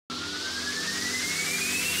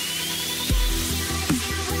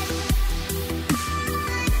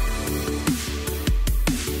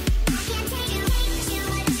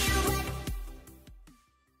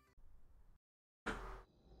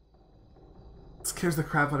scares the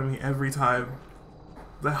crap out of me every time.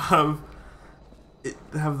 They have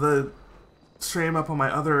the stream up on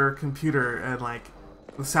my other computer and like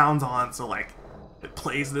the sound's on, so like it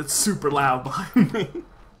plays and it's super loud behind me.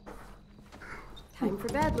 Time for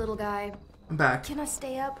bed, little guy. I'm back. Can I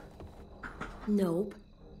stay up? Nope.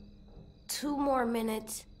 2 more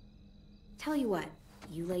minutes. Tell you what,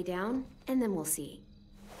 you lay down, and then we'll see.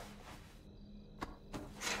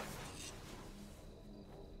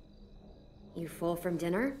 You full from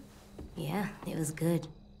dinner? Yeah, it was good.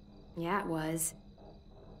 Yeah, it was.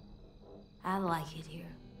 I like it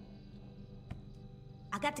here.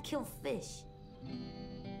 I got to kill fish.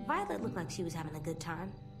 Violet looked like she was having a good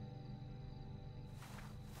time.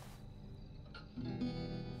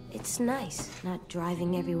 It's nice, not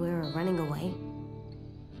driving everywhere or running away.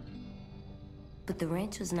 But the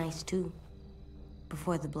ranch was nice too,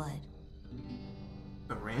 before the blood.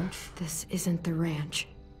 The ranch? This isn't the ranch.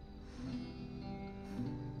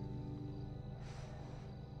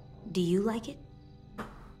 Do you like it?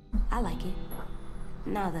 I like it,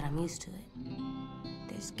 now that I'm used to it.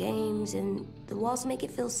 There's games and the walls make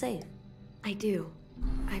it feel safe. I do.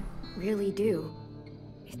 I really do.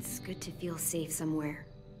 It's good to feel safe somewhere.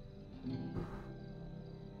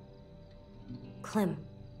 Clem.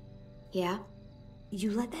 Yeah?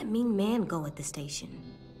 You let that mean man go at the station.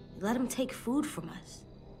 You let him take food from us.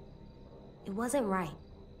 It wasn't right.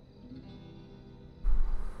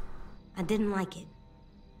 I didn't like it.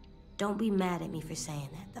 Don't be mad at me for saying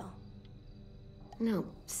that, though. No,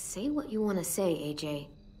 say what you want to say, AJ.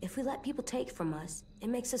 If we let people take from us, it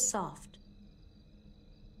makes us soft.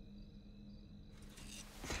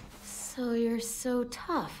 So you're so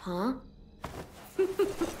tough, huh?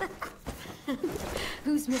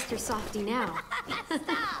 Who's Mr. Softy now?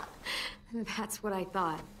 Stop! That's what I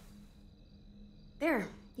thought. There,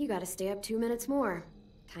 you gotta stay up 2 minutes more.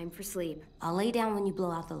 Time for sleep. I'll lay down when you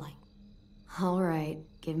blow out the light. All right,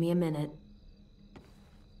 give me a minute.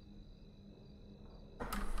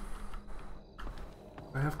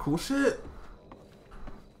 I have cool shit.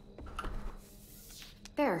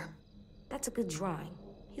 There. That's a good drawing.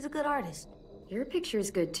 He's a good artist. Your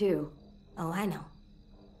picture's good too. Oh, I know.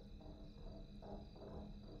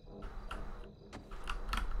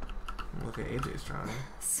 Look at AJ's drawing.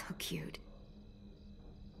 So cute.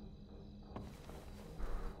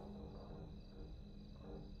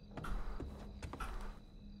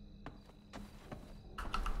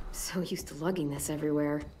 So used to lugging this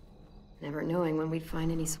everywhere, never knowing when we'd find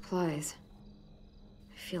any supplies.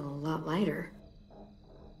 I feel a lot lighter.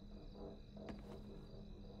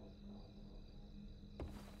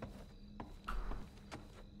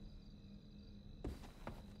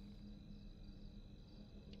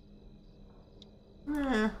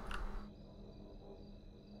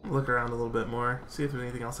 Look around a little bit more, see if there's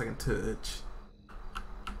anything else I can touch.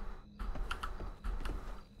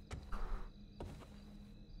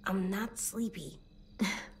 I'm not sleepy.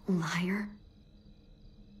 Liar.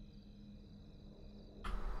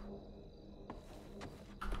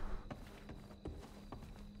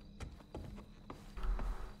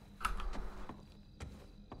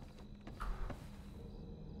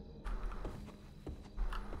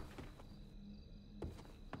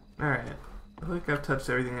 Alright. I think I've touched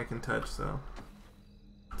everything I can touch, so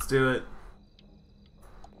let's do it.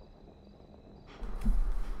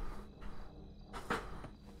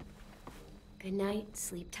 Good night,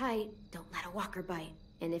 sleep tight, don't let a walker bite.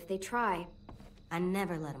 And if they try, I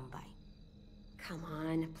never let him bite. come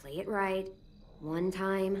on, play it right. One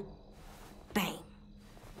time. Bang.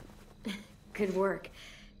 Good work.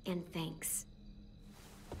 And thanks.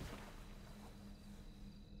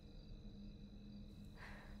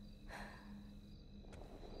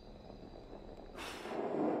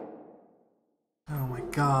 Oh my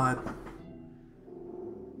god.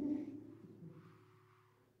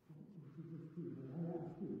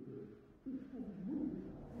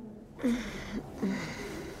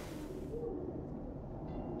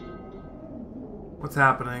 What's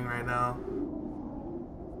happening right now?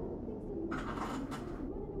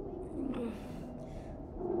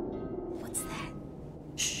 What's that?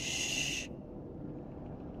 Shh.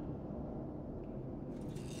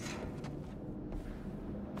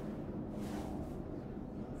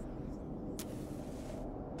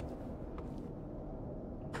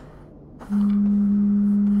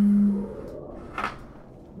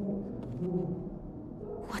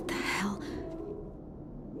 What the hell?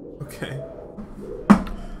 Okay.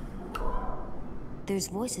 There's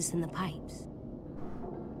voices in the pipes.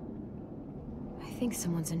 I think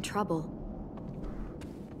someone's in trouble.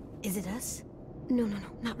 Is it us? No,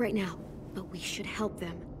 not right now. But we should help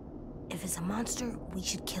them. If it's a monster, we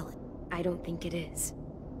should kill it. I don't think it is.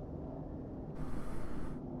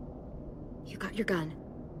 You got your gun?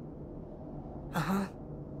 Uh-huh.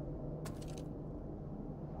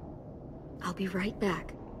 I'll be right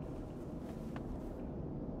back.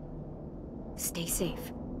 Stay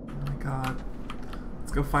safe. Oh my god.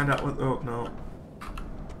 Let's go find out what. Oh, no.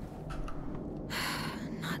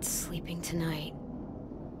 Not sleeping tonight.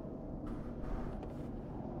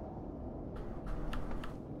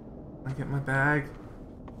 I get my bag.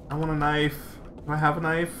 I want a knife. Do I have a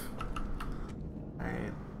knife?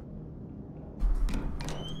 Alright.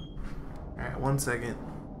 Alright, 1 second.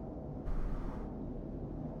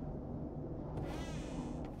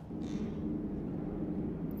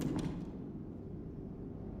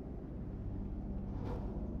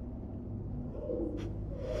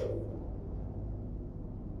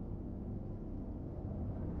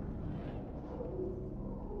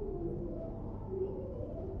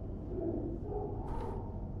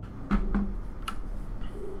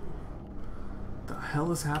 What the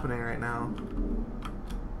hell is happening right now?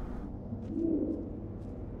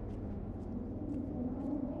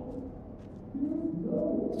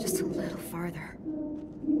 Just a little farther.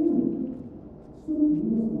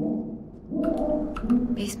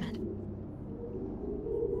 Basement.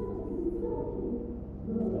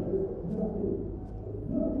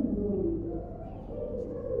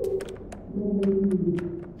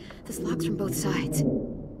 This locks from both sides.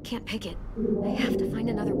 Can't pick it. I have to find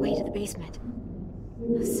another way to the basement.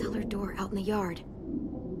 A cellar door out in the yard.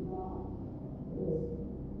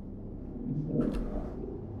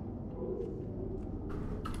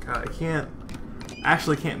 God, I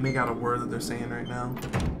actually can't make out a word that they're saying right now.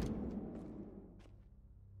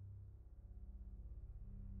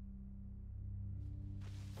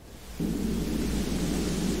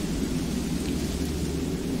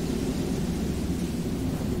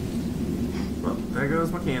 Well, there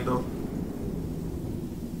goes my candle.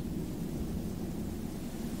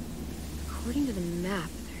 According to the map,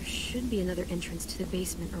 there should be another entrance to the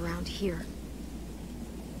basement around here.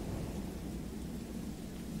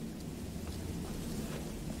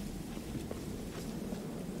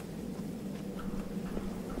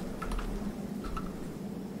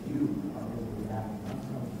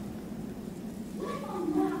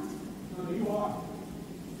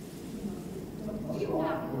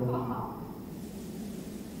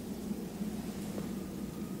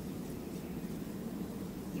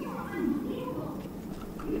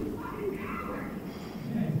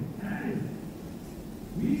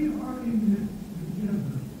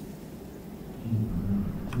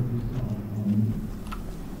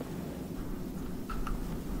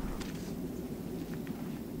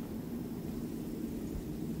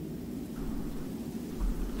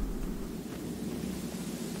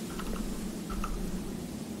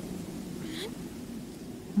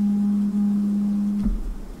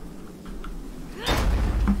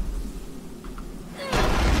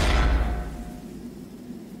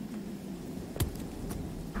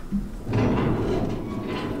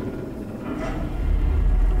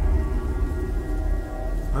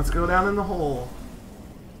 Let's go down in the hole.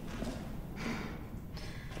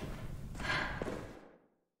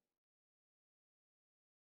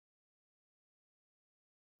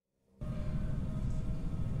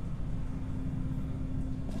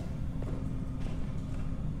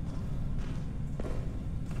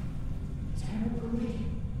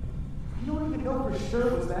 You don't even know for sure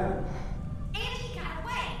it was that. And he got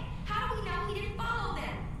away. How do we know he didn't follow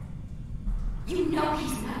them? You know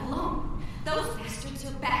he's not alone. Those bastards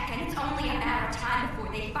are back, and it's only a matter of time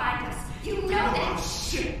before they find us. You know that.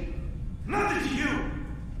 Shit! Nothing to you!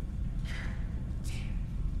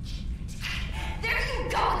 There you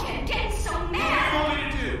go again, getting so What mad. are you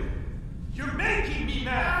going to do? You're making me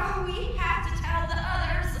mad! Oh, we have to tell the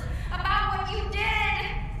others about what you did.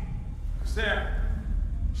 Who's there?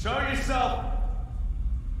 Show yourself!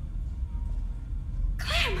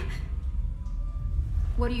 Clem!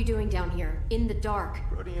 What are you doing down here, in the dark?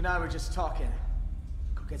 Brody and I were just talking.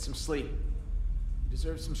 Go get some sleep. You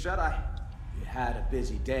deserve some shut-eye. You had a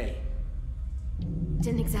busy day.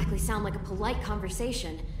 Didn't exactly sound like a polite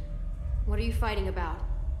conversation. What are you fighting about?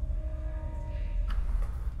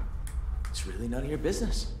 It's really none of your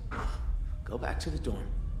business. Go back to the dorm.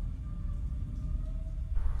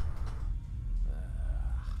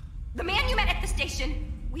 The man you met at the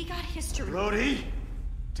station. We got history. Brody!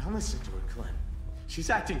 Don't listen to her, Clem. She's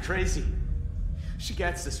acting crazy. She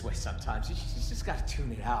gets this way sometimes. She's just gotta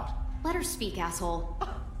tune it out. Let her speak, asshole.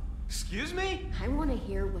 Excuse me? I want to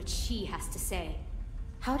hear what she has to say.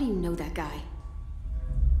 How do you know that guy?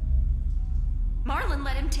 Marlon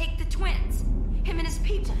let him take the twins. Him and his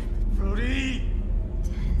people. Brody!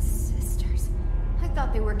 Ten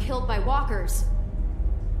thought they were killed by walkers.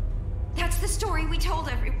 That's the story we told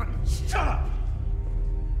everyone. Shut up!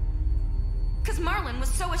 Because Marlon was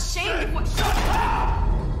so ashamed of what... Shut up!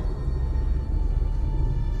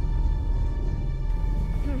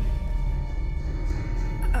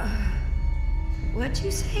 What'd you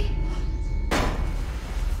say?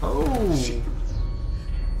 Oh.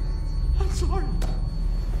 I'm sorry.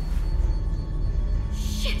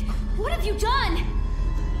 Shit! What have you done?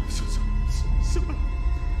 Sorry.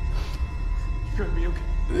 You're gonna be okay.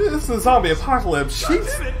 This is a zombie apocalypse. God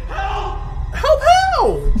Jeez. damn it! Help! Help! How?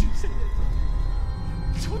 Don't you say it.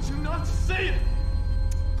 I told you not to say it.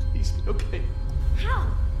 Please be okay. How?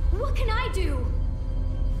 What can I do?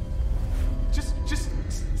 Just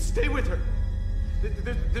stay with her.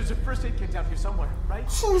 There's a first aid kit down here somewhere, right?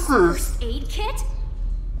 Jesus. First aid kit?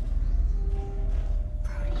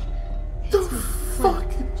 The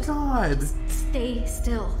fucking God. Stay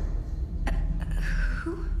still.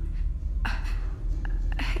 Who? I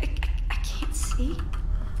can't see.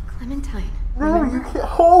 Clementine. No, you can't.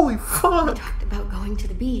 Holy We fuck. talked about going to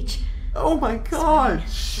the beach. Oh my God.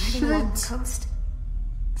 Riding along the Shit. coast.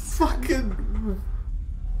 Fucking.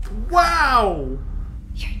 Wow.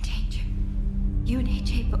 You're in danger. You and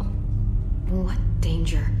AJ both. In what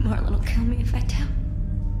danger? Marlon will kill me if I tell.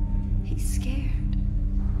 He's scared.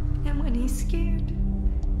 And when he's scared,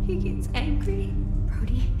 he gets angry.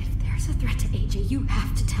 Brody, if there's a threat to AJ, you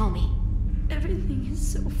have to tell me. Everything is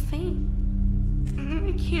so faint.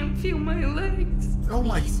 I can't feel my legs. Oh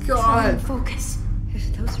my Please, try God. and focus.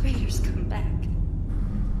 If those raiders come back,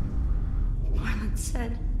 Marlon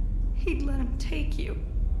said he'd let him take you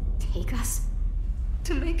Take us?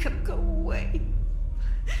 to make him go away.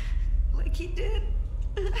 Like he did.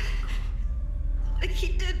 Like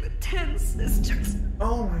he did with 10 sisters.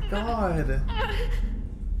 Oh my God.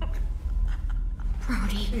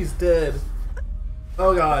 Brody. He's dead.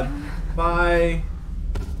 Oh God. Bye.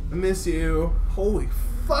 I miss you. Holy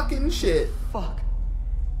fucking shit. Fuck.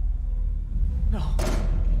 No. Oh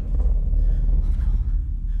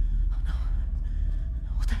no.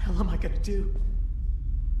 What the hell am I gonna do?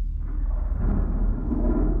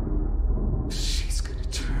 She's gonna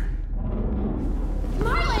turn.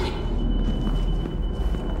 Marlon!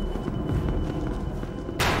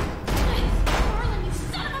 Marlon, you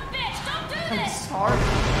son of a bitch! Don't do I'm this! sorry.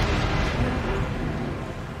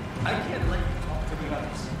 I can't let you talk to the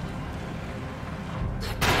others.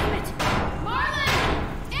 Damn it! Marlon!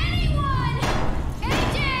 Anyone!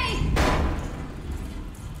 AJ!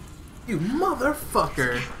 You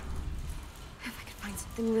motherfucker. If I could find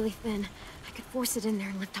something really thin, I could force it in there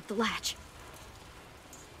and lift up the latch.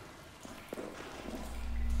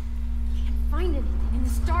 Can't find anything in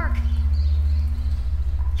this dark.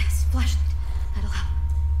 Yes, flashlight. That'll help.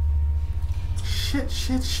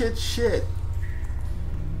 Shit.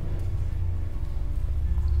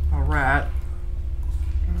 Alright.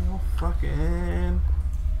 Oh, fucking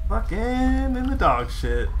in the dog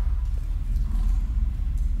shit.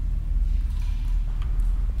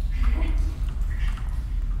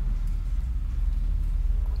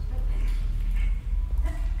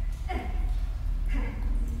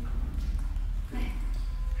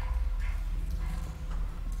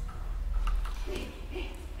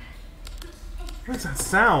 What's that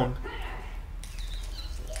sound?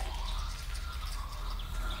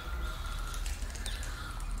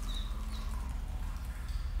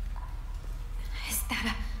 Is that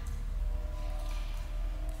a...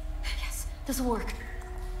 Yes, this'll work.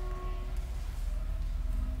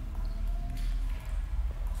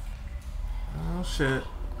 Oh shit.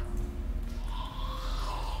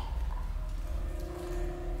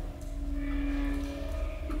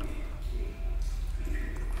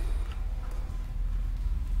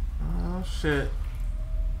 Oh shit.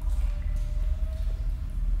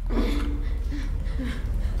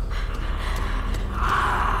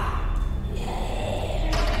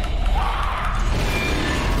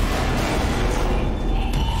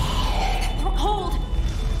 Hold!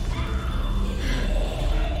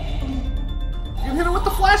 You hit it with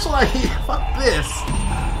the flashlight! Fuck this!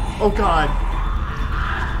 Oh god.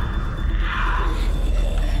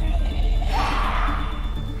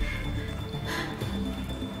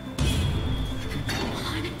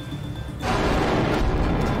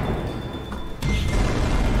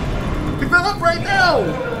 Pick that up right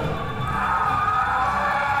now!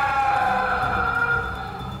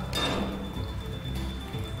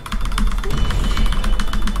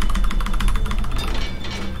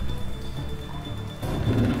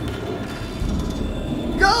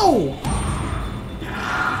 Go!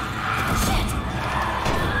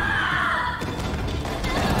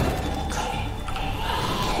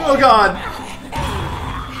 Oh god!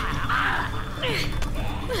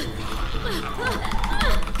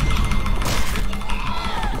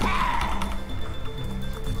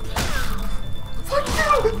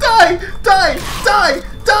 Die! Die! Die!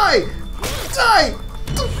 Die! Die!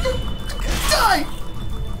 Die!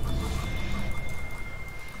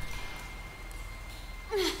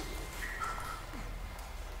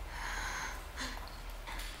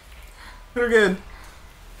 Hit her again.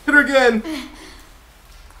 Hit her again.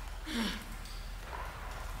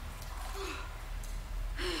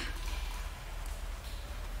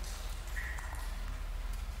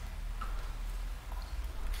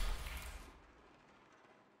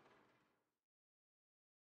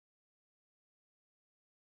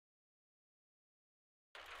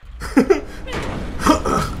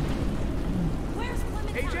 Where's Clem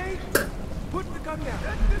and AJ, put the gun down.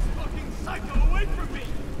 Get this fucking psycho away from me!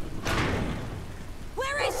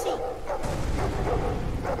 Where is she?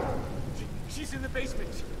 She's in the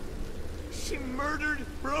basement. She murdered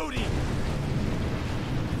Brody.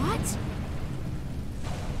 What?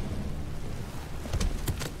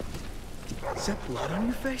 Is that blood on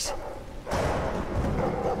your face?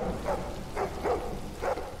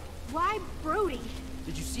 Why Brody?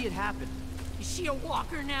 Did you see it happen? Is she a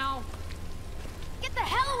walker now? Get the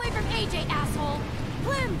hell away from AJ, asshole!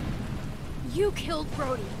 Clem! You killed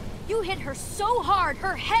Brody. You hit her so hard,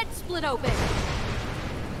 her head split open.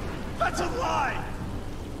 That's a lie!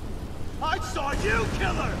 I saw you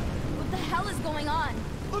kill her! What the hell is going on?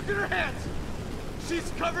 Look at her hands!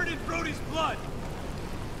 She's covered in Brody's blood!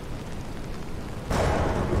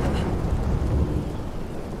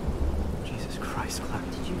 Jesus Christ, Clem,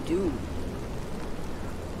 what did you do?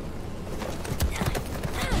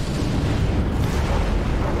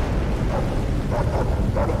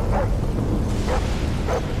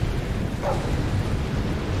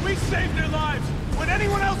 We saved their lives when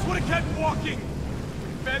anyone else would have kept walking!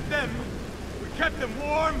 We fed them, we kept them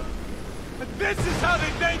warm, and this is how they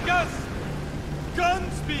thank us!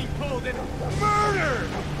 Guns being pulled and murder!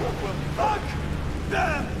 Well, fuck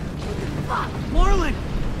them! Fuck! Marlon!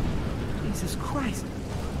 Jesus Christ.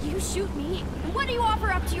 You shoot me, and what do you offer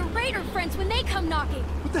up to your raider friends when they come knocking?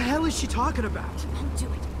 What the hell is she talking about? Won't do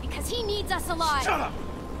it, because he needs us alive. Shut up!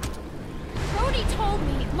 Brody told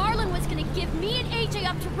me Marlon was gonna give me and AJ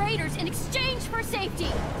up to raiders in exchange for safety.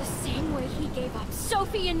 The same way he gave up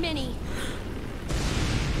Sophie and Minnie.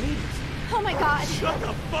 Oh my god. Shut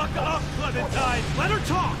the fuck up, Clementine! Let her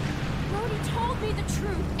talk! Brody told me the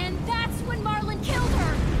truth, and that's when Marlon killed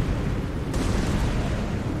her.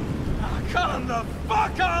 Come the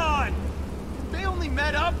fuck on! They only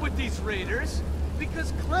met up with these raiders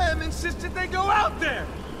because Clem insisted they go out there.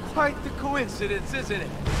 Quite the coincidence, isn't it?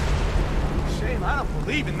 Shame I don't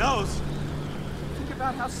believe in those. Think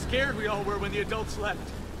about how scared we all were when the adults left.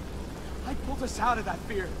 I pulled us out of that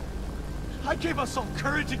fear. I gave us all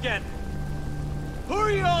courage again. Who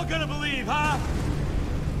are you all gonna believe, huh?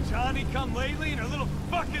 Johnny come lately and her little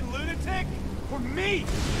fucking lunatic? Or me,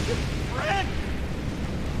 your friend?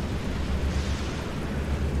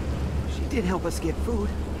 She did help us get food.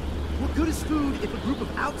 What good is food if a group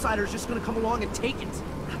of outsiders just gonna come along and take it?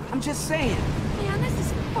 I'm just saying. Man, this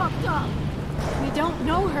is fucked up. We don't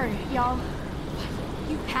know her, y'all.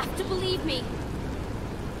 You have to believe me.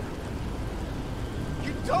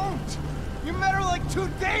 You don't! You met her like 2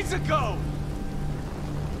 days ago!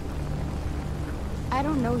 I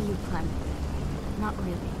don't know you, Clem. Not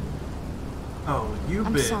really. Oh, you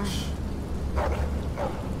I'm bitch. sorry.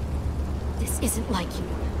 This isn't like you.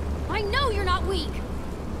 I know you're not weak.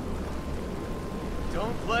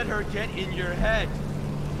 Don't let her get in your head.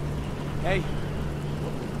 Hey,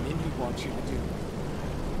 what Minnie wants you to do.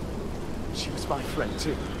 She was my friend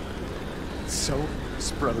too. So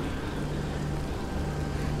was Brody.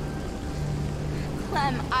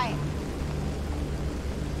 Clem,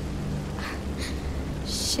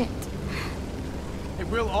 Shit. And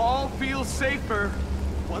we'll all feel safer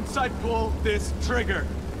once I pull this trigger.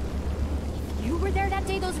 You were there that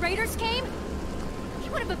day those raiders came? He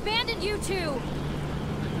would have abandoned you two.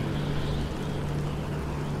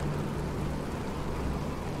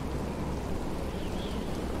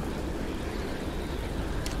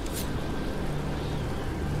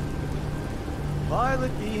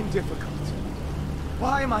 Violet being difficult.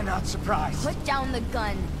 Why am I not surprised? Put down the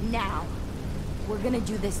gun, now. We're gonna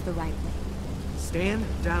do this the right way. Stand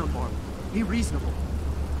down, Marlon. Be reasonable.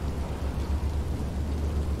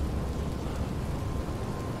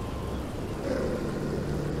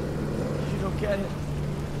 You don't get it.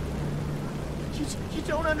 You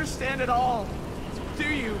don't understand at all, do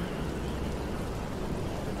you?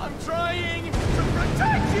 I'm trying to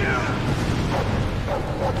protect you!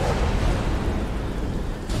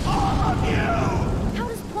 All of you! How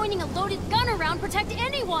does pointing a loaded gun around protect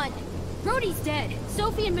anyone? Brody's dead.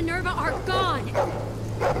 Sophie and Minerva are gone.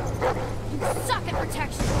 You suck at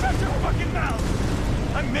protection. Shut your fucking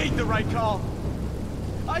mouth! I made the right call.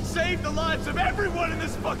 I saved the lives of everyone in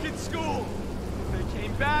this fucking school. If they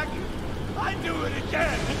came back, I'd do it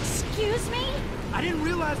again. Excuse me? I didn't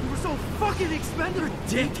realize we were so fucking expendable,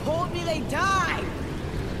 dick. You told me they died!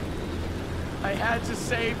 I had to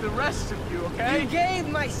save the rest of you, okay? You gave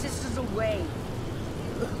my sisters away.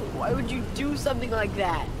 Why would you do something like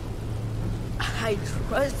that? I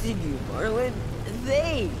trusted you, Marlon.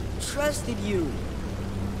 They trusted you.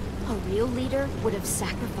 A real leader would have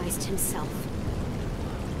sacrificed himself.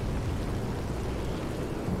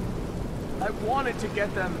 I wanted to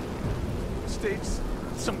get them stage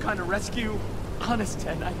some kind of rescue. Honest,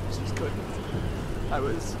 Ted, I just couldn't. I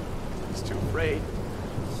was too afraid.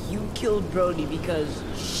 You killed Brody because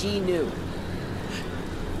she knew.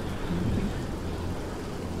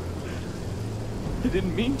 I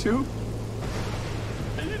didn't mean to.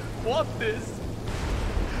 I didn't want this.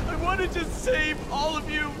 I wanted to save all of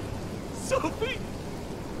you. Sophie,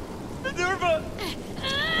 Minerva.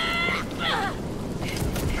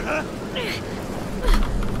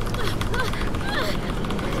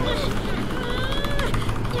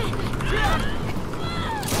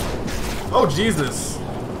 Oh, Jesus.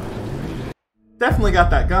 Definitely got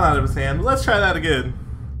that gun out of his hand. Let's try that again.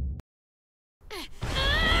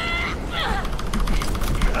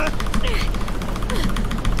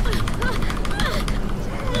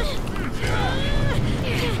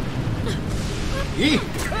 Eek!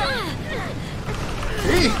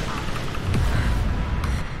 Eek!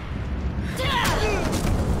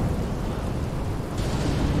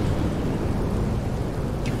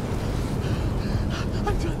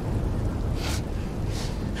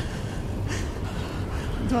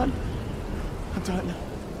 I'm done.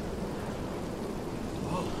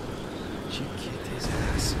 Oh, she kicked his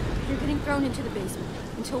ass. You're getting thrown into the basement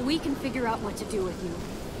until we can figure out what to do with you.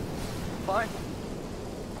 Fine.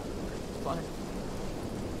 Fine.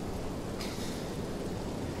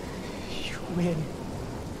 You win.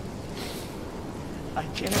 I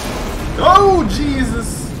can't. Oh,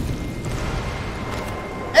 Jesus!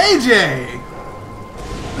 AJ!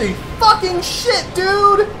 Holy fucking shit,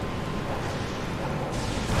 dude!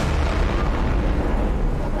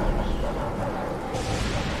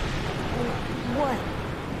 What?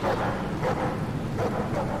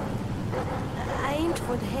 I aimed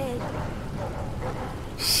for the head.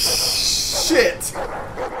 Shit!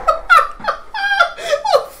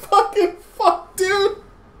 Oh, fucking fuck, dude!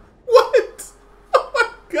 What? Oh my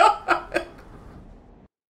god!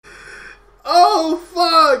 Oh,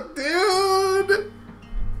 fuck, dude!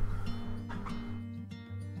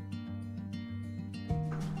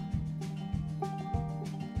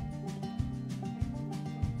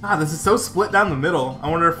 Ah, this is so split down the middle. I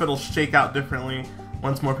wonder if it'll shake out differently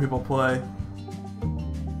once more people play.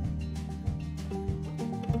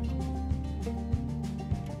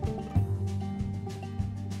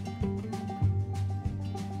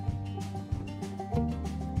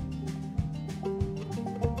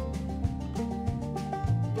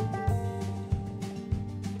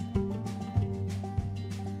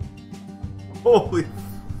 Holy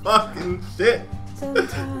fucking shit.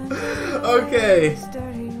 Okay.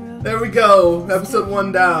 There we go. Episode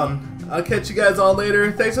 1 down. I'll catch you guys all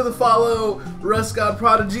later. Thanks for the follow. Russ God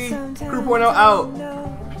Prodigy. Crew.0 out.